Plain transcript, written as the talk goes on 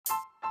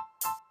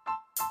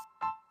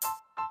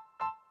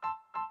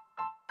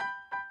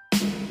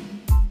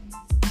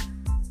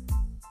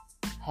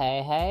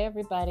Hey,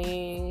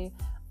 everybody.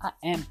 I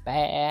am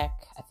back.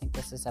 I think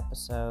this is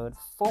episode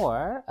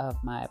 4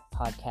 of my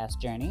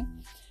podcast journey.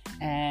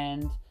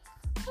 And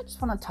I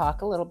just want to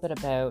talk a little bit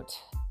about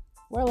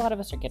where a lot of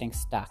us are getting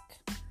stuck.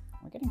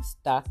 We're getting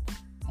stuck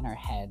in our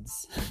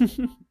heads.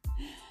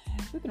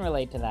 Who can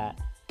relate to that?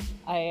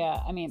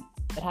 I mean,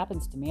 it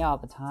happens to me all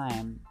the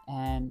time.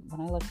 And when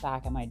I look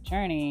back at my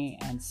journey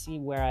and see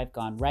where I've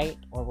gone right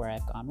or where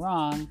I've gone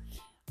wrong,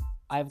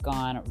 I've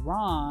gone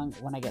wrong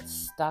when I get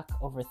stuck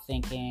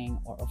overthinking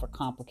or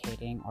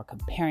overcomplicating or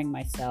comparing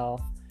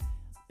myself,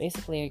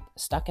 basically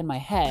stuck in my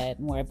head.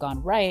 And where I've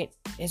gone right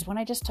is when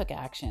I just took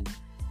action.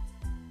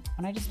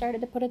 When I just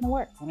started to put in the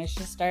work. When I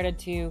just started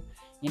to,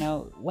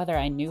 whether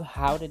I knew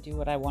how to do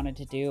what I wanted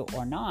to do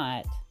or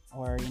not,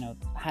 or,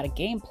 had a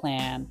game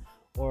plan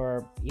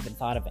or even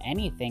thought of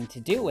anything to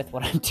do with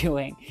what I'm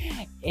doing,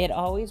 it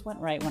always went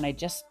right when I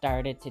just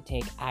started to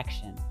take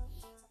action.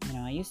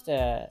 I used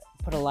to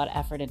put a lot of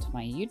effort into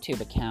my YouTube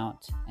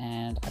account,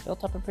 and I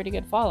built up a pretty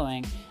good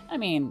following.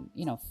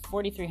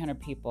 4,300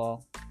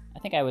 people. I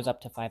think I was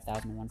up to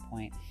 5,000 at one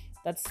point.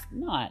 That's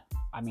not,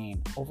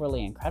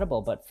 overly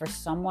incredible, but for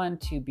someone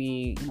to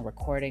be,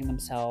 recording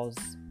themselves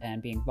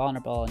and being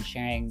vulnerable and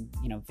sharing,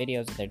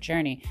 videos of their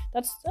journey,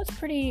 that's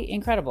pretty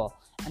incredible.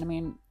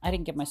 And I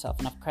didn't give myself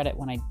enough credit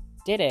when I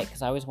did it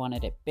because I always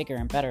wanted it bigger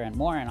and better and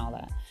more and all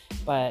that.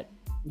 But,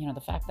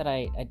 the fact that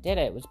I did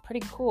it was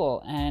pretty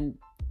cool. And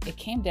it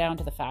came down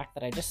to the fact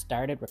that I just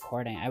started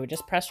recording. I would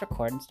just press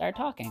record and start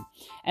talking.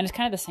 And it's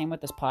kind of the same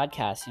with this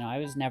podcast. I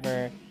was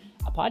never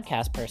a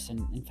podcast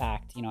person. In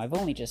fact, I've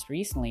only just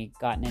recently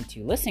gotten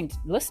into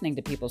listening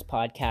to people's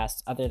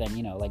podcasts other than,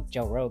 like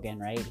Joe Rogan,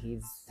 right?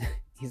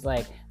 He's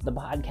like the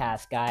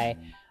podcast guy.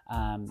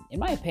 In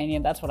my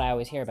opinion, that's what I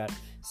always hear about.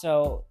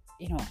 So,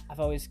 I've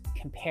always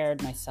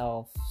compared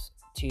myself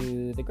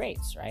to the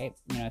greats, right?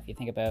 If you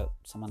think about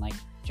someone like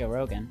Joe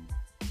Rogan,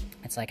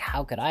 it's like,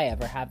 how could I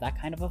ever have that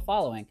kind of a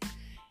following?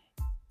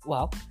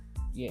 Well,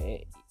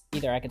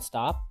 either I could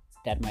stop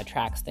dead in my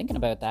tracks thinking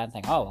about that and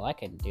think, oh, well, I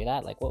couldn't do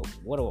that. Like, what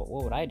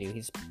would I do?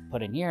 He's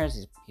put in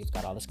years. He's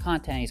got all this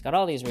content. He's got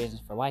all these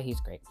reasons for why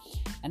he's great.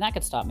 And that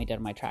could stop me dead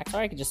in my tracks.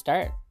 Or I could just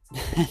start.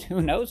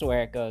 Who knows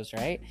where it goes,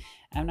 right?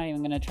 I'm not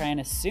even going to try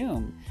and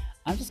assume.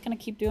 I'm just going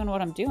to keep doing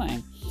what I'm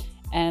doing.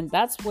 And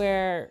that's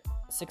where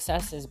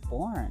success is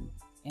born,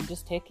 in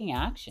just taking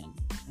action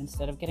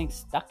instead of getting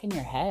stuck in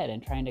your head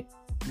and trying to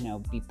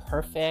be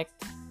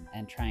perfect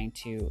and trying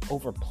to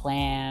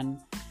overplan.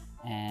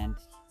 And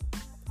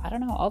I don't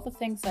know, all the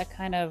things that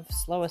kind of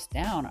slow us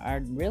down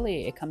are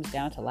really, it comes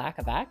down to lack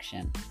of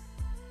action.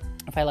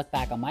 If I look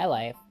back on my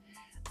life,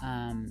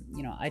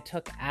 I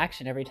took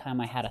action every time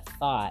I had a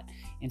thought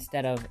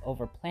instead of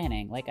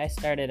overplanning. Like, I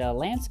started a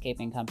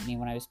landscaping company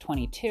when I was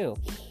 22.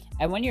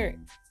 And when you're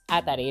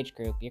at that age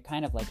group, you're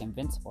kind of like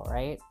invincible,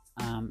 right?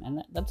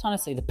 And that's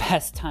honestly the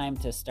best time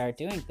to start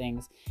doing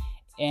things.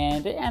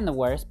 And the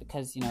worst,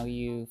 because,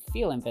 you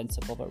feel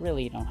invincible, but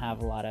really you don't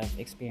have a lot of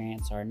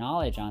experience or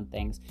knowledge on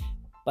things.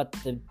 But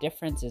the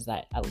difference is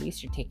that at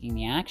least you're taking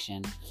the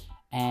action.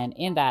 And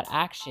in that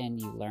action,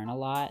 you learn a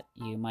lot.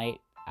 You might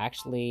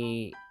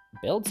actually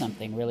build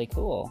something really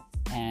cool.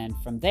 And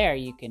from there,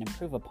 you can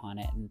improve upon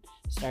it and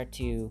start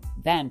to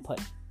then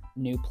put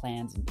new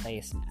plans in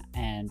place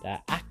and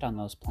act on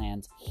those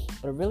plans.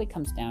 But it really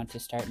comes down to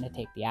starting to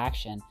take the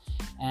action.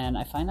 And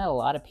I find that a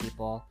lot of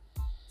people,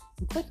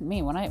 including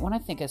me, when I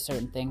think of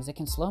certain things, it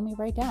can slow me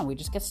right down. We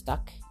just get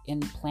stuck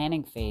in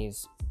planning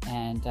phase.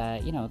 And,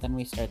 then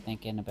we start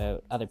thinking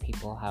about other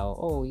people, how,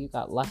 oh, you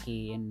got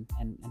lucky and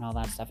all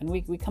that stuff. And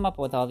we come up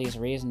with all these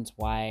reasons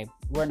why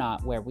we're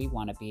not where we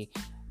want to be.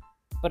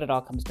 But it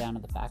all comes down to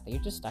the fact that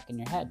you're just stuck in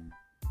your head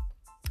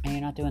and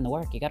you're not doing the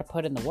work. You got to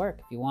put in the work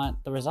if you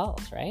want the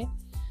results, right?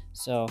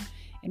 So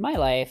in my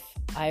life,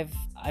 I've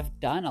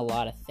done a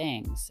lot of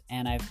things,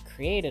 and I've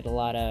created a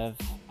lot of,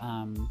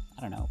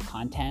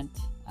 content,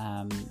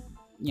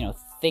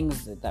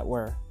 things that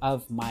were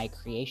of my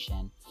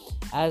creation,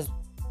 as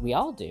we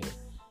all do.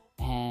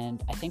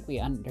 And I think we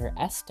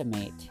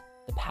underestimate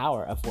the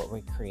power of what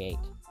we create.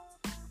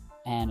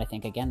 And I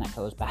think, again, that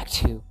goes back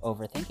to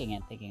overthinking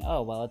and thinking,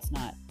 oh, well, it's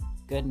not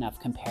good enough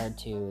compared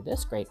to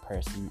this great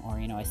person. Or,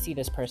 I see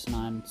this person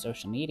on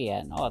social media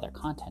and, oh, their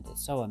content is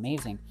so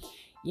amazing.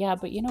 Yeah,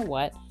 but you know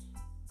what?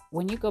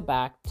 When you go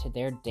back to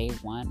their day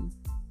one,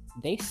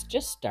 they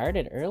just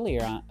started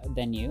earlier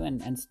than you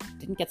and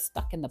didn't get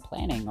stuck in the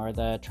planning or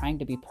the trying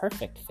to be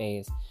perfect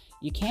phase.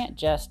 You can't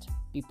just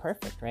be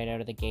perfect right out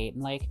of the gate.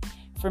 And like,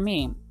 for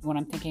me, when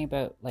I'm thinking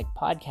about like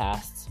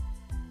podcasts,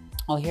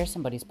 I'll hear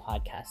somebody's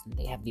podcast and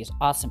they have these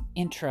awesome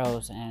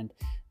intros and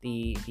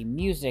the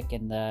music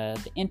and the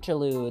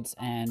interludes,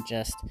 and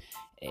just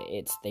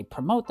they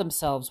promote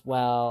themselves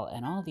well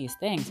and all these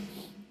things.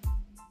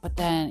 But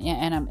then,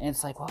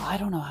 it's like, well, I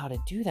don't know how to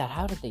do that.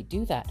 How did they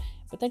do that?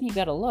 But then you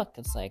got to look.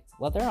 It's like,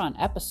 well, they're on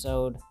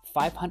episode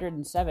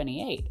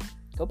 578.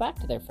 Go back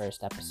to their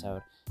first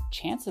episode.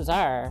 Chances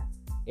are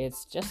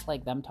It's just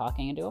like them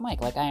talking into a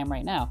mic, like I am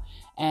right now.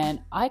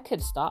 And I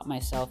could stop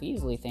myself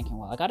easily thinking,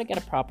 well, I got to get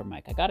a proper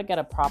mic. I got to get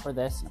a proper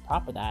this and a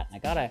proper that. And I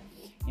got to,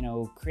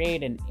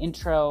 create an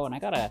intro, and I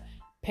got to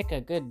pick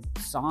a good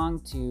song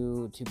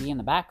to be in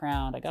the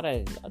background.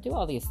 I'll do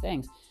all these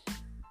things.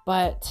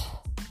 But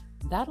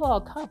that'll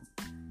all come.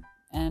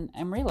 And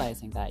I'm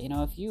realizing that,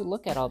 if you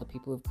look at all the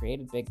people who've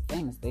created big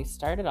things, they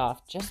started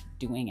off just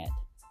doing it.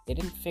 They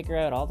didn't figure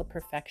out all the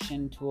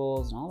perfection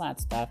tools and all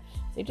that stuff.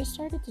 They just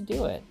started to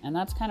do it. And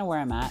that's kind of where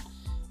I'm at.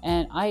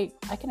 And I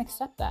can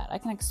accept that. I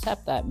can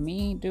accept that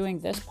me doing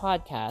this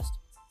podcast,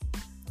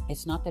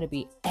 it's not going to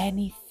be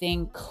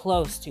anything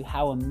close to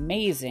how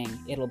amazing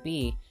it'll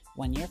be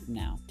 1 year from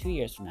now, 2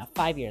 years from now,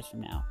 5 years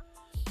from now.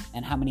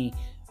 And how many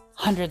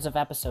hundreds of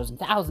episodes and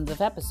thousands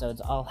of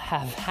episodes I'll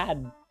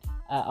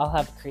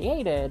have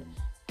created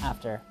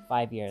after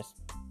 5 years.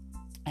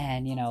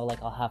 And,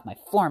 I'll have my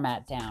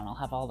format down. I'll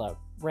have all the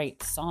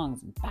right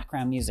songs and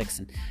background musics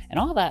and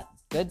all that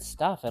good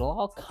stuff. It'll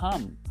all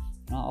come.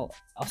 I'll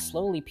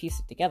slowly piece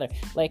it together.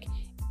 Like,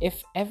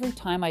 if every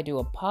time I do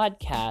a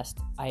podcast,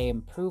 I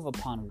improve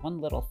upon one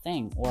little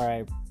thing, or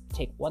I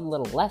take one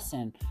little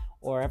lesson,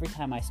 or every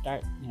time I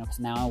start, because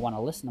now I want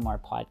to listen to more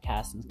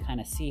podcasts and kind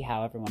of see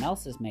how everyone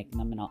else is making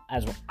them. And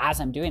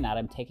as I'm doing that,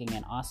 I'm taking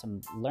in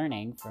awesome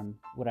learning from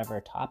whatever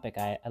topic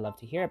I love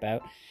to hear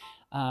about.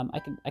 I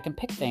can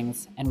pick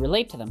things and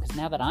relate to them, because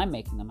now that I'm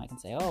making them, I can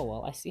say, oh,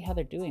 well, I see how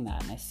they're doing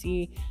that, and I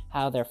see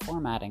how they're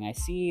formatting. I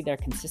see their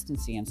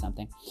consistency in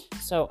something.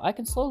 So I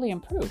can slowly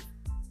improve.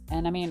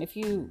 And I mean, if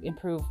you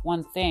improve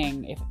one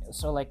thing,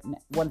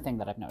 one thing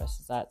that I've noticed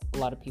is that a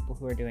lot of people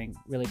who are doing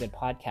really good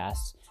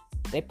podcasts,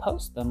 they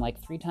post them like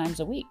 3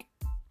 times a week.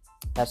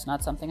 That's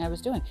not something I was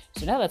doing.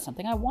 So now that's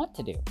something I want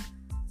to do.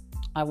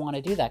 I want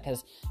to do that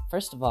because,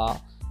 first of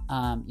all,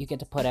 you get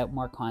to put out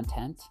more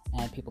content,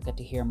 and people get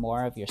to hear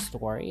more of your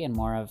story and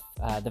more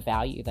of the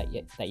value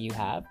that you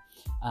have.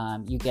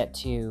 You get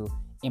to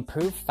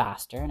improve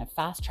faster, and it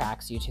fast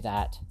tracks you to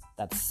that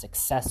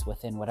success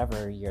within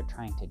whatever you're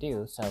trying to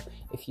do. So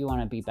if you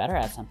want to be better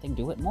at something,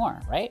 do it more,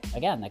 right?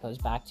 Again, that goes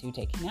back to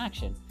taking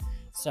action.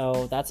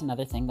 So that's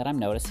another thing that I'm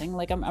noticing.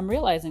 Like, I'm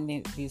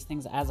realizing these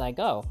things as I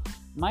go.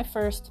 My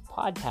first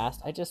podcast,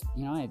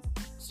 I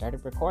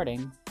started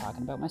recording,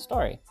 talking about my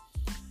story.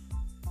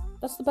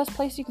 That's the best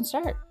place you can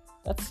start.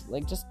 That's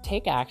like, just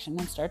take action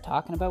and start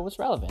talking about what's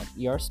relevant.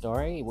 Your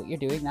story, what you're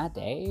doing that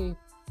day,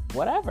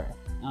 whatever.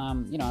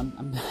 I'm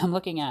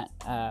looking at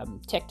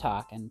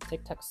TikTok, and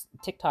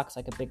TikTok's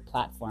like a big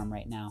platform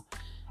right now,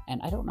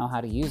 and I don't know how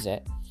to use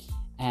it.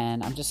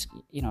 And I'm just,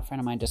 a friend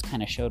of mine just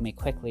kind of showed me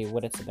quickly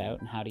what it's about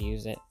and how to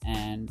use it.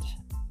 And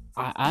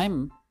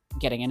I'm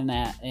getting in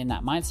that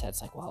mindset.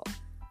 It's like, well,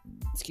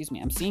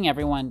 I'm seeing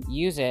everyone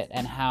use it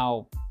and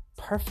how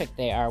perfect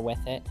they are with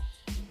it.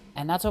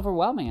 And that's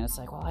overwhelming. And it's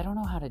like, well, I don't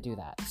know how to do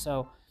that.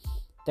 So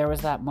there was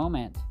that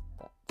moment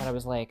that I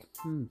was like,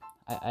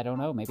 I don't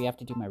know. Maybe I have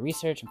to do my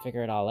research and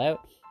figure it all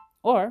out.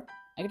 Or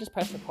I could just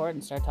press record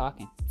and start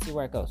talking, see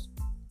where it goes.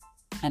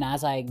 And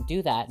as I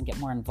do that and get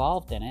more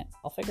involved in it,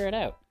 I'll figure it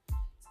out.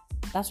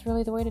 That's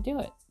really the way to do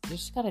it. You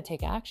just got to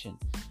take action.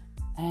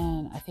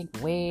 And I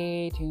think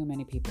way too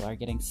many people are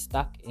getting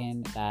stuck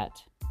in that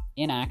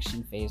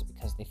inaction phase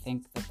because they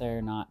think that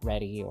they're not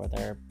ready, or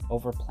they're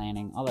over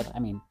planning all that. I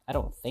mean, I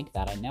don't think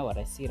that. I know it.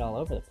 I see it all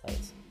over the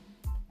place.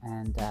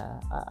 And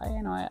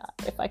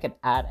if I could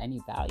add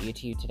any value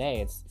to you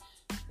today,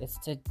 it's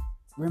to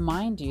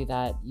remind you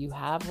that you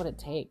have what it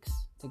takes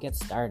to get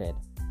started.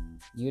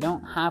 You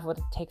don't have what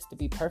it takes to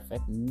be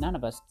perfect. None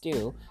of us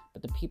do.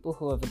 But the people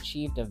who have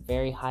achieved a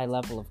very high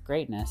level of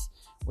greatness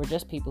were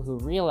just people who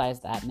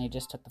realized that, and they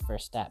just took the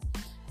first step.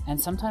 And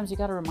sometimes you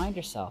got to remind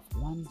yourself,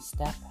 one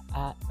step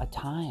at a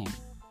time.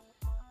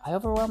 I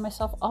overwhelm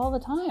myself all the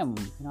time.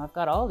 I've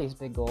got all these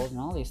big goals and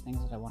all these things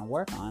that I want to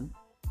work on.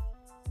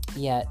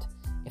 Yet,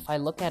 if I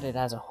look at it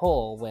as a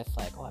whole with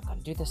like, oh, I've got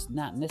to do this and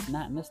that and this and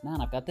that and this and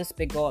that, I've got this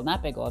big goal and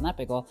that big goal and that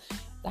big goal,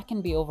 that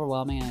can be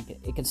overwhelming, and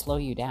it can slow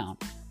you down.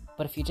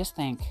 But if you just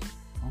think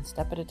one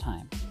step at a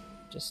time,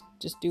 just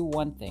do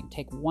one thing,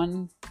 take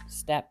one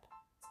step,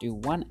 do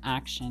one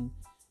action,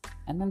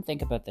 and then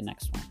think about the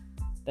next one.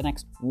 The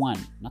next one,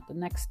 not the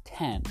next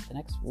 10, the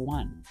next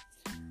one.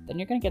 Then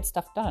you're going to get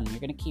stuff done. You're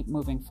going to keep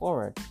moving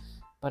forward.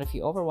 But if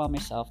you overwhelm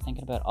yourself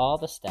thinking about all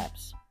the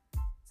steps,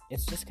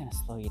 it's just going to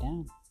slow you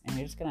down. And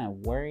you're just going to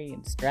worry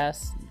and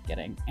stress and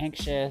getting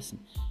anxious.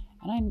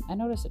 And I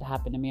notice it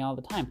happen to me all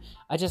the time.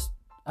 I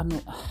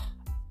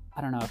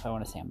don't know if I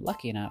want to say I'm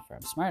lucky enough or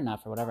I'm smart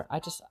enough or whatever.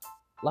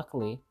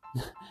 Luckily,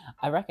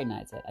 I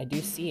recognize it. I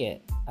do see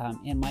it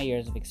in my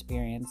years of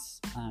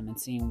experience and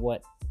seeing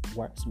what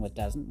works and what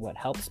doesn't, what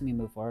helps me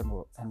move forward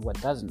and what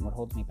doesn't, what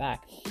holds me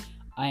back.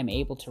 I am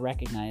able to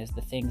recognize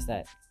the things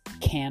that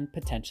can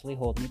potentially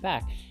hold me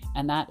back.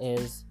 And that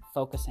is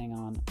focusing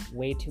on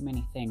way too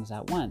many things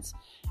at once.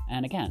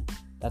 And again,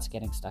 that's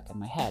getting stuck in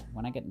my head.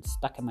 When I get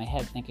stuck in my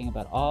head thinking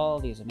about all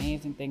these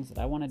amazing things that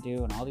I want to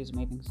do and all these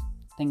amazing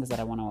things that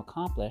I want to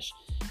accomplish,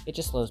 it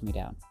just slows me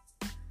down.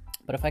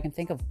 But if I can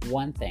think of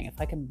one thing, if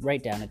I can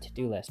write down a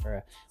to-do list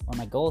or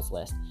my goals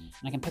list,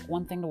 and I can pick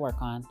one thing to work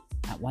on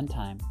at one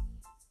time,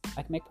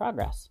 I can make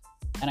progress.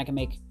 And I can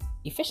make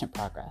efficient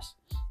progress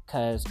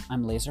because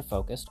I'm laser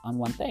focused on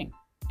one thing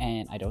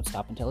and I don't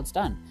stop until it's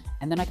done.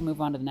 And then I can move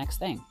on to the next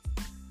thing.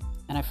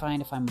 And I find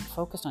if I'm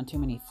focused on too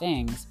many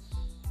things,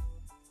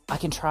 I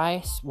can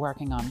try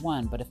working on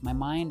one, but if my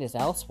mind is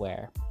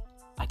elsewhere,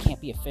 I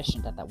can't be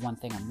efficient at that one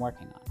thing I'm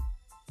working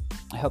on.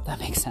 I hope that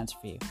makes sense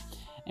for you.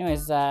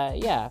 Anyways,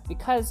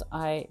 because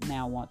I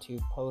now want to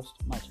post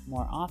much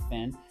more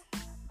often,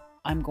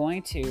 I'm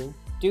going to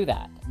do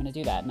that.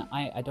 And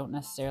I don't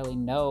necessarily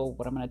know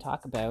what I'm going to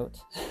talk about.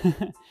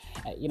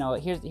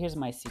 Here's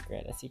my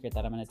secret, a secret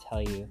that I'm going to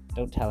tell you.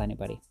 Don't tell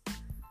anybody.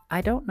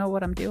 I don't know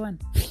what I'm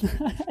doing.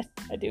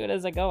 I do it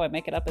as I go. I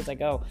make it up as I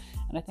go.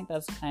 And I think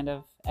that's kind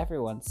of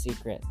everyone's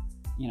secret.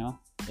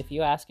 If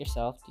you ask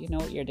yourself, do you know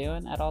what you're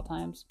doing at all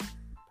times?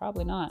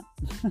 Probably not.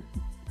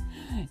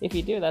 If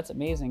you do, that's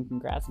amazing.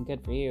 Congrats and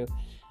good for you.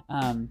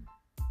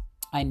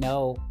 I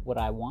know what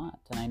I want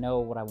and I know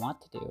what I want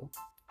to do.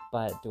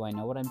 But do I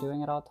know what I'm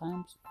doing at all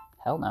times?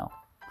 Hell no.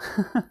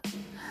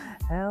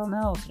 Hell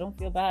no. So don't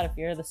feel bad if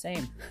you're the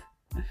same.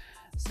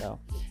 So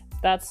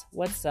that's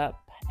what's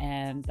up.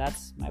 And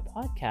that's my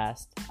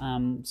podcast.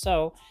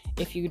 So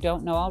if you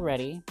don't know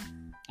already,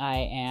 I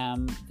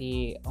am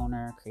the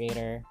owner,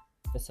 creator,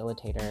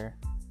 facilitator,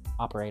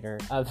 operator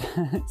of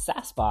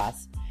SaaS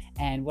Boss.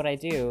 And what I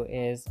do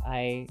is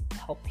I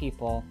help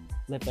people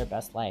live their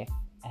best life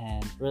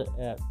and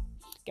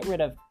get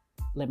rid of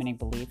limiting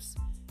beliefs,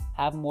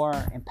 have more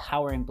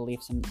empowering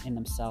beliefs in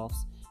themselves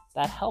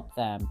that help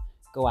them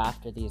go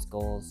after these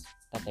goals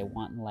that they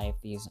want in life,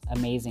 these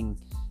amazing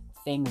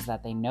things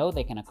that they know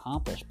they can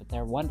accomplish, but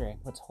they're wondering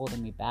what's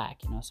holding me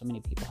back. So many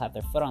people have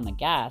their foot on the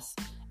gas,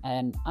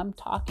 and I'm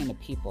talking to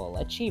people,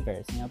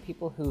 achievers,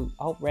 people who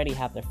already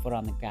have their foot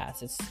on the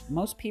gas.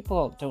 Most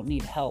people don't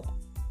need help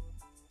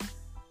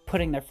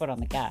putting their foot on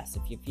the gas,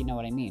 if you know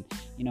what I mean,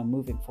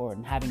 moving forward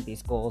and having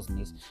these goals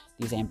and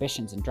these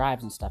ambitions and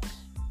drives and stuff.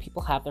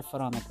 People have their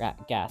foot on the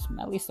gas,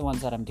 at least the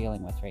ones that I'm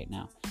dealing with right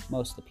now.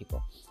 Most of the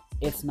people.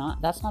 That's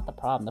not the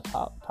problem.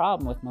 The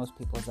problem with most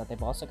people is that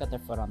they've also got their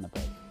foot on the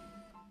brake.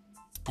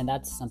 And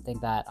that's something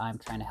that I'm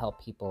trying to help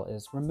people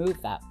is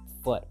remove that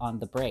foot on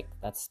the brake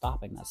that's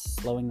stopping, that's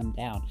slowing them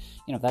down.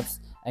 That's,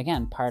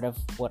 again, part of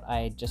what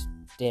I just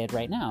did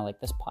right now. Like,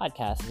 this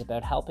podcast is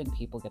about helping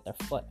people get their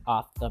foot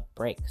off the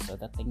brake so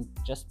that they can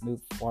just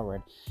move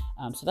forward.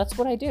 So that's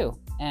what I do.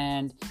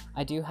 And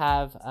I do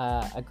have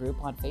a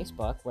group on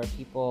Facebook where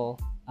people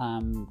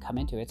come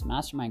into it. It's a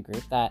mastermind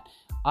group that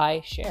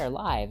I share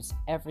lives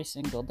every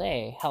single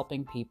day,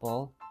 helping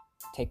people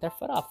take their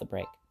foot off the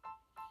brake.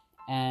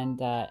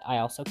 And I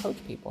also coach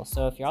people.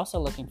 So if you're also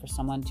looking for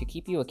someone to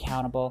keep you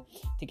accountable,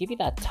 to give you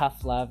that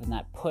tough love and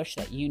that push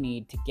that you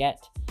need to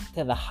get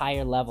to the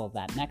higher level,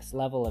 that next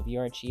level of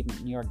your achievement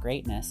and your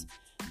greatness,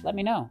 let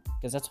me know,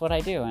 because that's what I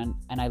do.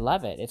 And I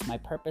love it. It's my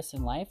purpose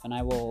in life, and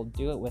I will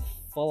do it with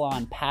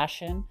full-on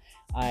passion.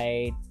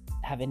 I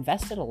have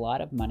invested a lot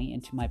of money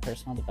into my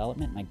personal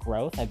development, my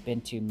growth. I've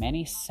been to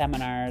many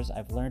seminars.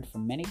 I've learned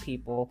from many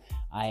people.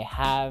 I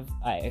have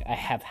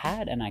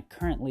had, and I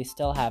currently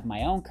still have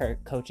my own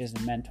coaches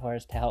and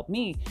mentors to help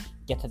me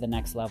get to the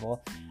next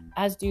level,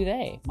 as do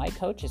they. My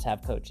coaches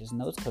have coaches,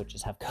 and those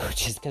coaches have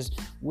coaches, because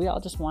we all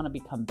just want to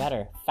become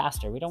better,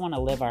 faster. We don't want to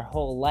live our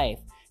whole life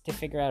to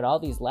figure out all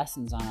these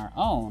lessons on our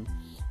own,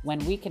 when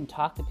we can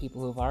talk to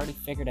people who've already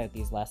figured out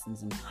these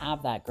lessons and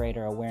have that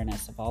greater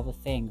awareness of all the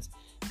things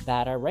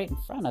that are right in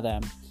front of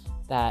them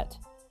that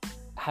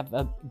have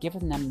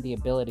given them the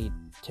ability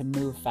to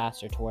move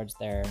faster towards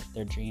their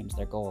dreams,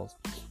 their goals.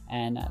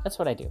 And that's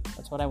what I do.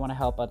 That's what I want to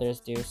help others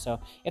do. So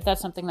if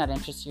that's something that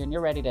interests you and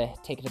you're ready to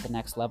take it to the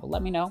next level,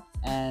 let me know.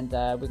 And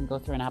we can go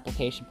through an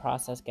application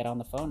process, get on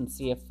the phone and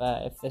see if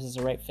this is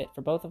a right fit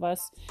for both of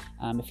us.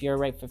 If you're a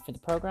right fit for the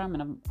program,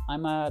 and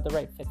I'm the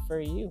right fit for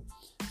you.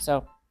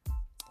 So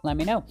let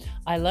me know.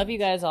 I love you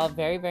guys all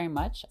very, very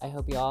much. I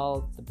hope you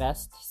all the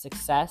best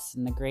success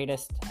and the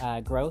greatest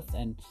growth.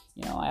 And,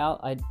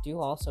 I do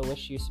also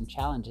wish you some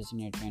challenges in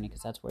your journey,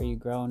 because that's where you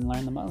grow and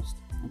learn the most.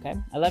 Okay?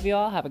 I love you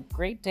all. Have a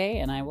great day,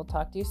 and I will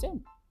talk to you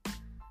soon.